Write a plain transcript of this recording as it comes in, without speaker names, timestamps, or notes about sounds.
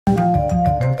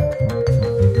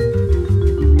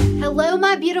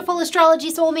beautiful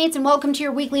astrology soulmates, and welcome to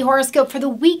your weekly horoscope for the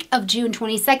week of June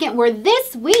 22nd, where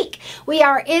this week we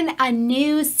are in a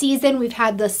new season. We've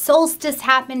had the solstice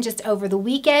happen just over the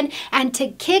weekend, and to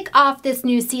kick off this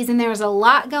new season, there's a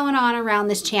lot going on around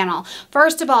this channel.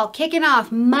 First of all, kicking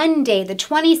off Monday, the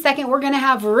 22nd, we're going to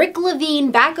have Rick Levine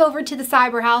back over to the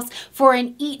Cyber House for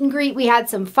an eat and greet. We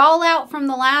had some fallout from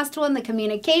the last one. The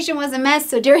communication was a mess,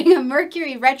 so during a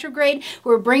Mercury retrograde,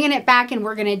 we're bringing it back and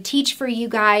we're going to teach for you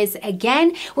guys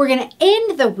again. We're going to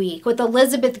end the week with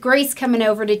Elizabeth Grace coming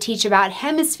over to teach about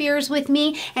hemispheres with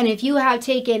me. And if you have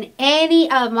taken any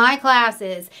of my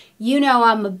classes, you know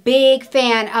I'm a big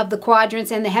fan of the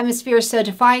quadrants and the hemispheres. So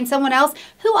to find someone else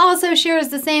who also shares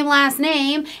the same last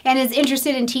name and is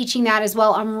interested in teaching that as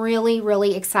well, I'm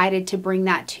really excited to bring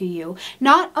that to you.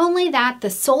 Not only that, the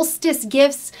solstice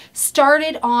gifts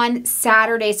started on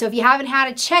Saturday. So if you haven't had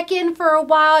a check-in for a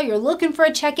while, you're looking for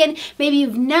a check-in, maybe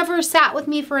you've never sat with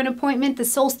me for an appointment, the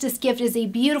solstice gift is a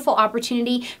beautiful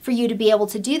opportunity for you to be able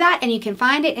to do that. And you can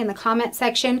find it in the comment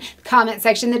section,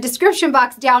 the description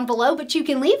box down below, but you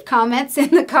can leave comments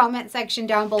in the comment section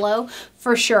down below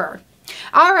for sure.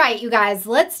 All right, you guys,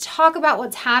 let's talk about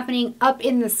what's happening up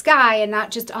in the sky and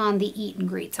not just on the eat and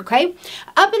greets, okay?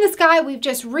 Up in the sky, we've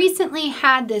just recently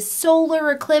had this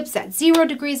solar eclipse at 0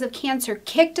 degrees of Cancer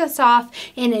kicked us off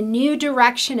in a new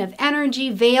direction of energy.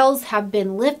 Veils have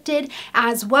been lifted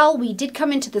as well. We did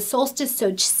come into the solstice,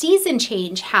 so season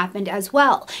change happened as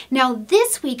well. Now,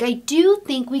 this week, I do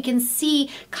think we can see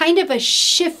kind of a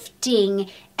shifting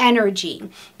energy,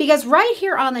 because right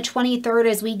here on the 23rd,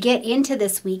 as we get into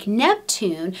this week,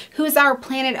 Neptune, who is our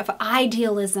planet of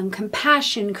idealism,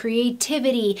 compassion,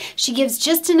 creativity, she gives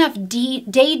just enough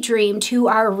daydream to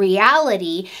our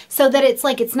reality so that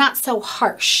it's not so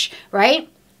harsh, right?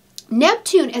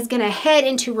 Neptune is going to head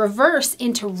into reverse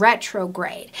into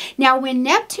retrograde. Now, when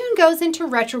Neptune goes into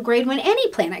retrograde, when any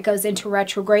planet goes into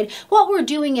retrograde, what we're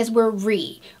doing is we're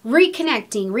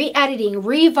reconnecting, re-editing,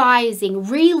 revising,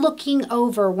 re-looking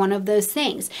over one of those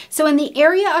things. So in the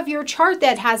area of your chart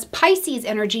that has Pisces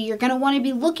energy, you're going to want to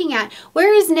be looking at,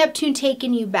 where is Neptune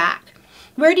taking you back?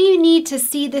 Where do you need to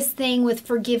see this thing with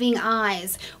forgiving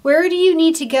eyes? Where do you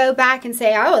need to go back and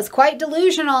say, I was quite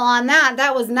delusional on that.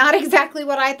 That was not exactly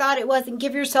what I thought it was, and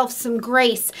give yourself some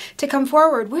grace to come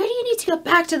forward? Where do you need to go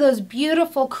back to those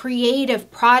beautiful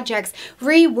creative projects,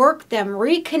 rework them,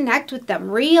 reconnect with them,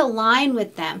 realign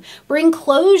with them, bring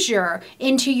closure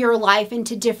into your life,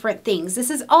 into different things? This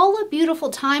is all a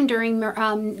beautiful time during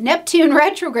Neptune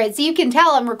retrograde. So you can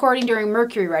tell I'm recording during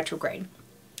Mercury retrograde.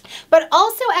 But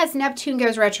also, as Neptune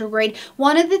goes retrograde,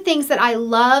 one of the things that I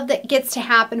love that gets to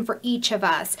happen for each of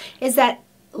us is that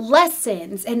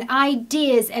lessons and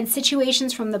ideas and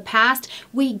situations from the past,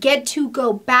 we get to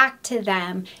go back to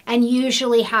them and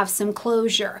usually have some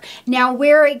closure. Now,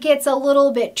 where it gets a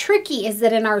little bit tricky is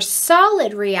that in our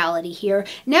solid reality here,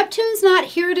 Neptune's not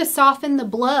here to soften the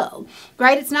blow,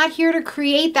 right? It's not here to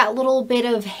create that little bit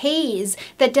of haze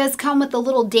that does come with a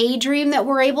little daydream that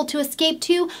we're able to escape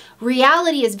to.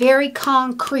 Reality is very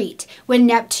concrete when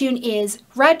Neptune is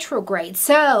retrograde.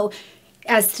 So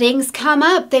as things come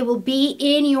up, they will be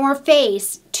in your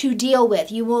face to deal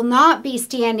with. You will not be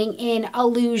standing in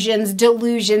illusions,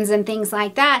 delusions, and things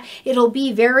like that. It'll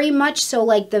be very much so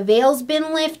like the veil's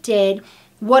been lifted.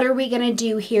 What are we going to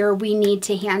do here? We need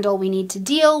to handle, we need to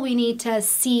deal, we need to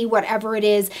see whatever it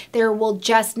is. There will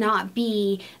just not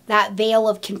be that veil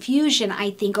of confusion,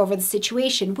 I think, over the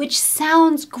situation, which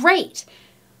sounds great.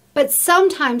 But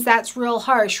sometimes that's real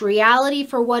harsh. Reality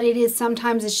for what it is,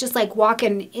 sometimes it's just like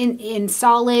walking in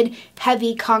solid,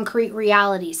 heavy, concrete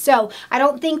reality. So I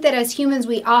don't think that as humans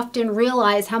we often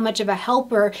realize how much of a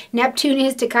helper Neptune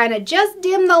is to kind of just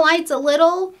dim the lights a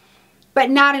little, but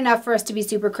not enough for us to be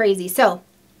super crazy. So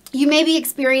you may be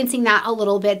experiencing that a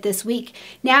little bit this week.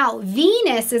 Now,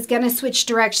 Venus is going to switch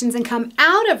directions and come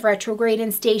out of retrograde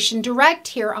and station direct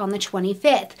here on the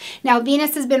 25th. Now,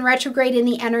 Venus has been retrograde in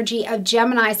the energy of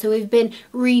Gemini, so we've been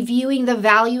reviewing the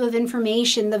value of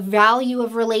information, the value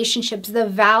of relationships, the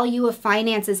value of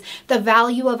finances, the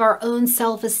value of our own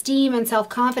self-esteem and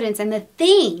self-confidence, and the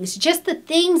things, just the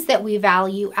things that we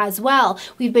value as well.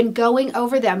 We've been going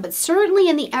over them, but certainly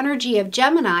in the energy of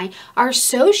Gemini, our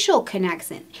social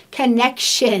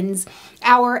connections,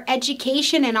 our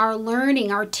education and our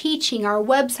learning, our teaching, our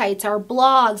websites, our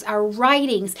blogs, our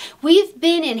writings. We've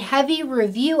been in heavy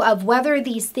review of whether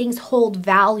these things hold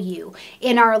value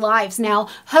in our lives. Now,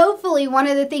 hopefully one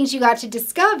of the things you got to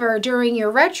discover during your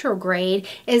retrograde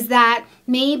is that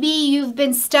Maybe you've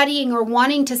been studying or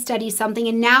wanting to study something,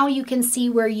 and now you can see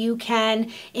where you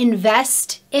can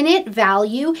invest in it,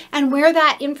 value, and where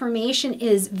that information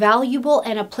is valuable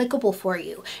and applicable for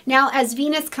you. Now, as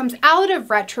Venus comes out of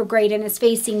retrograde and is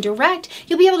facing direct,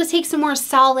 you'll be able to take some more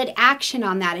solid action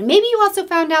on that. And maybe you also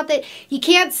found out that you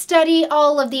can't study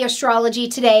all of the astrology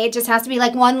today. It just has to be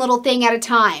like one little thing at a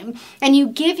time. And you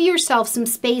give yourself some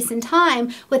space and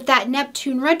time with that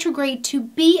Neptune retrograde to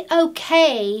be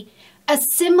okay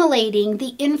assimilating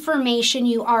the information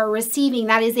you are receiving.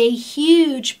 That is a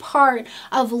huge part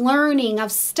of learning,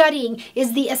 of studying,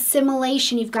 is the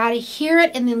assimilation. You've got to hear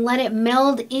it and then let it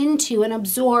meld into and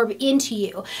absorb into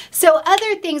you. So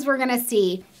other things we're going to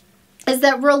see is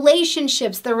that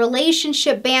relationships, the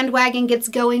relationship bandwagon gets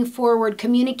going forward.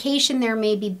 Communication there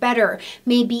may be better,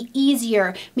 may be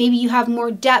easier. Maybe you have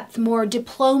more depth, more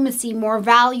diplomacy, more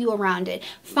value around it.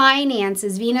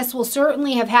 Finances, Venus will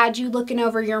certainly have had you looking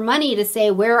over your money to say,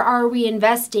 where are we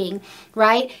investing,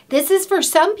 right? This is for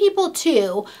some people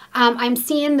too. I'm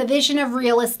seeing the vision of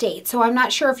real estate. So I'm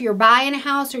not sure if you're buying a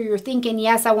house or you're thinking,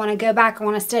 yes, I want to go back, I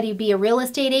want to study, be a real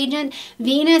estate agent.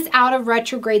 Venus out of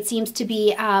retrograde seems to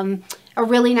be a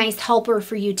really nice helper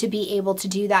for you to be able to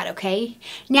do that, okay?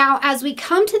 Now, as we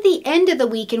come to the end of the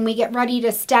week and we get ready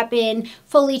to step in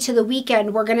fully to the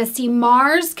weekend, we're going to see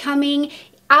Mars coming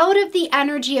out of the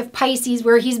energy of Pisces,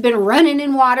 where he's been running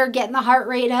in water, getting the heart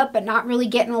rate up, but not really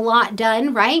getting a lot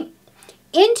done, right?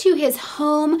 Into his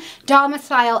home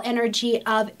domicile energy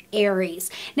of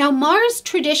Aries. Now, Mars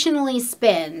traditionally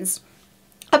spends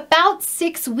about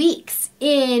 6 weeks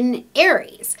in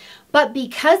Aries. But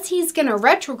because he's going to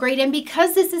retrograde, and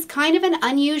because this is kind of an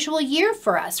unusual year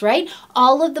for us, right?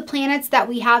 All of the planets that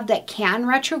we have that can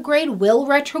retrograde will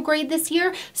retrograde this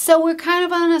year. So we're kind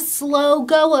of on a slow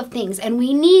go of things, and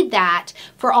we need that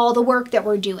for all the work that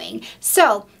we're doing.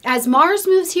 So as Mars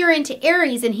moves here into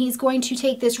Aries and he's going to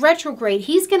take this retrograde,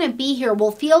 he's going to be here.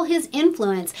 We'll feel his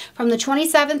influence from the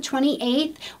 27th,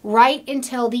 28th, right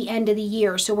until the end of the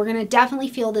year. So we're going to definitely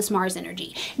feel this Mars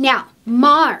energy. Now,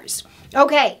 Mars,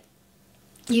 okay.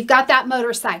 You've got that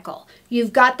motorcycle,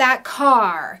 you've got that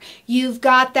car, you've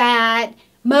got that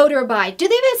motorbike. Do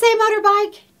they even say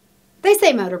motorbike? They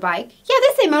say motorbike. Yeah,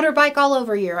 they say motorbike all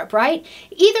over Europe, right?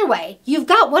 Either way, you've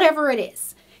got whatever it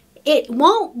is. It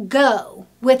won't go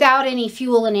without any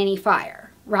fuel and any fire.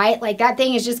 Right? Like that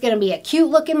thing is just going to be a cute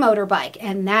looking motorbike,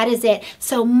 and that is it.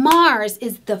 So Mars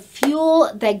is the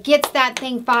fuel that gets that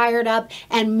thing fired up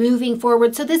and moving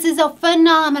forward. So this is a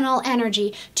phenomenal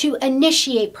energy to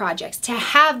initiate projects, to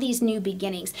have these new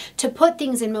beginnings, to put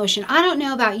things in motion. I don't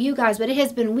know about you guys, but it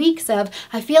has been weeks of,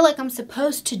 I feel like I'm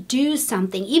supposed to do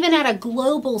something, even at a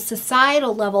global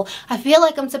societal level. I feel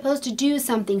like I'm supposed to do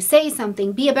something, say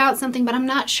something, be about something, but I'm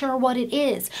not sure what it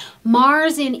is.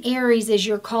 Mars in Aries is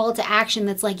your call to action.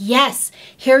 That's like, yes,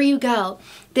 here you go.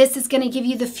 This is going to give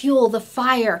you the fuel, the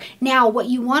fire. Now, what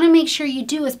you want to make sure you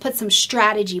do is put some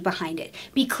strategy behind it.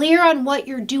 Be clear on what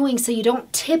you're doing so you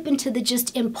don't tip into the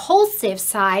just impulsive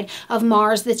side of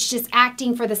Mars that's just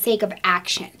acting for the sake of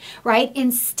action, right?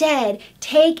 Instead,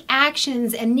 take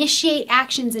actions, initiate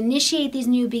these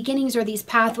new beginnings or these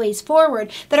pathways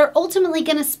forward that are ultimately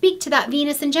going to speak to that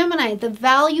Venus and Gemini, the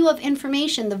value of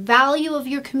information, the value of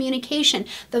your communication,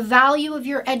 the value of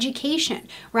your education,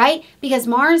 right? Because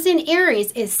Mars in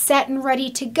Aries is set and ready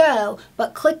to go,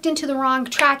 but clicked into the wrong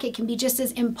track, it can be just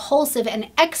as impulsive and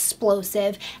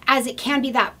explosive as it can be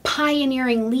that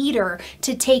pioneering leader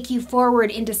to take you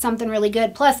forward into something really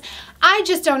good. Plus, I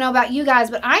just don't know about you guys,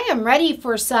 but I am ready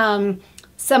for some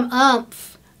oomph.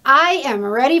 I am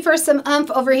ready for some oomph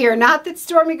over here. Not that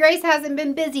Stormy Grace hasn't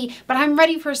been busy, but I'm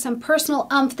ready for some personal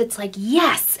oomph that's like,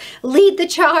 yes, lead the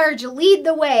charge, lead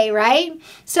the way, right?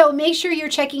 So make sure you're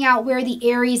checking out where the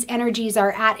Aries energies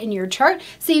are at in your chart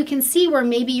so you can see where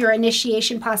maybe your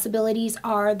initiation possibilities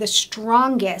are the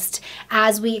strongest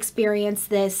as we experience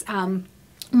this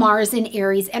Mars in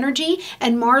Aries energy.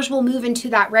 And Mars will move into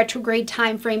that retrograde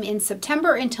time frame in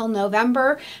September until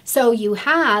November. So you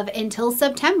have until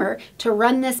September to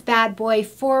run this bad boy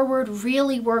forward,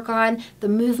 really work on the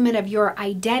movement of your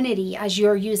identity as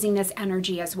you're using this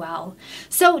energy as well.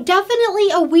 So definitely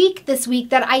a week this week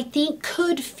that I think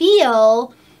could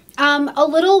feel a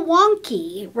little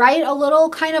wonky, right? A little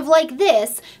kind of like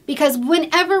this, because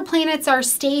whenever planets are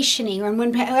stationing or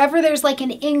whenever there's like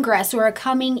an ingress or a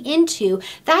coming into,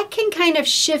 that can kind of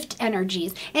shift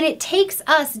energies. And it takes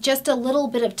us just a little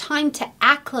bit of time to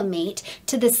acclimate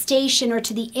to the station or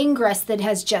to the ingress that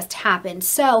has just happened.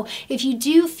 So if you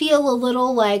do feel a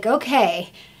little like,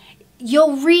 okay,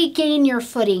 you'll regain your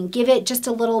footing. Give it just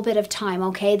a little bit of time,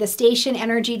 okay? The station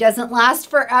energy doesn't last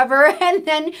forever, and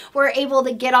then we're able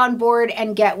to get on board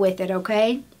and get with it,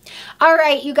 okay? All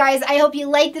right, you guys, I hope you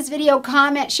like this video.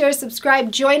 Comment, share,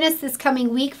 subscribe. Join us this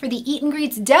coming week for the Eat and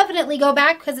Greets. Definitely go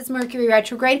back because it's Mercury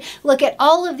retrograde. Look at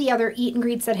all of the other Eat and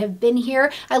Greets that have been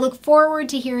here. I look forward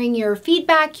to hearing your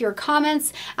feedback, your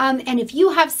comments, and if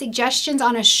you have suggestions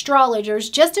on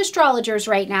astrologers, just astrologers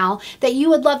right now, that you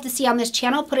would love to see on this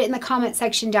channel, put it in the comment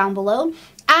section down below.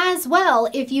 As well,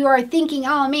 if you are thinking,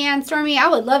 oh man, Stormie, I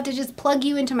would love to just plug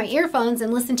you into my earphones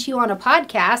and listen to you on a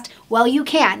podcast, well, you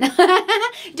can.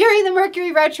 During the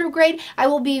Mercury retrograde, I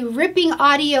will be ripping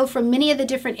audio from many of the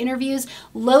different interviews,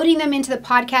 loading them into the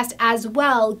podcast as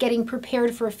well, getting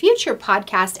prepared for future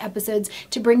podcast episodes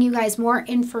to bring you guys more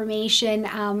information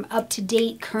up to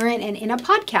date, current, and in a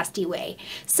podcasty way.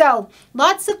 So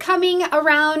lots of coming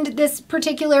around this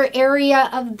particular area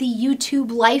of the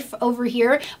YouTube life over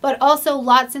here, but also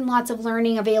lots and lots of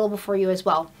learning available for you as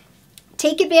well.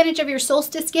 Take advantage of your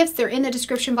solstice gifts. They're in the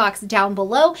description box down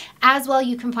below. As well,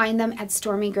 you can find them at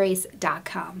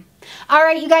stormiegrace.com. All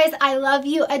right, you guys, I love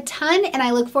you a ton, and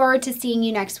I look forward to seeing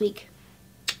you next week.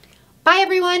 Bye,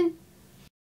 everyone.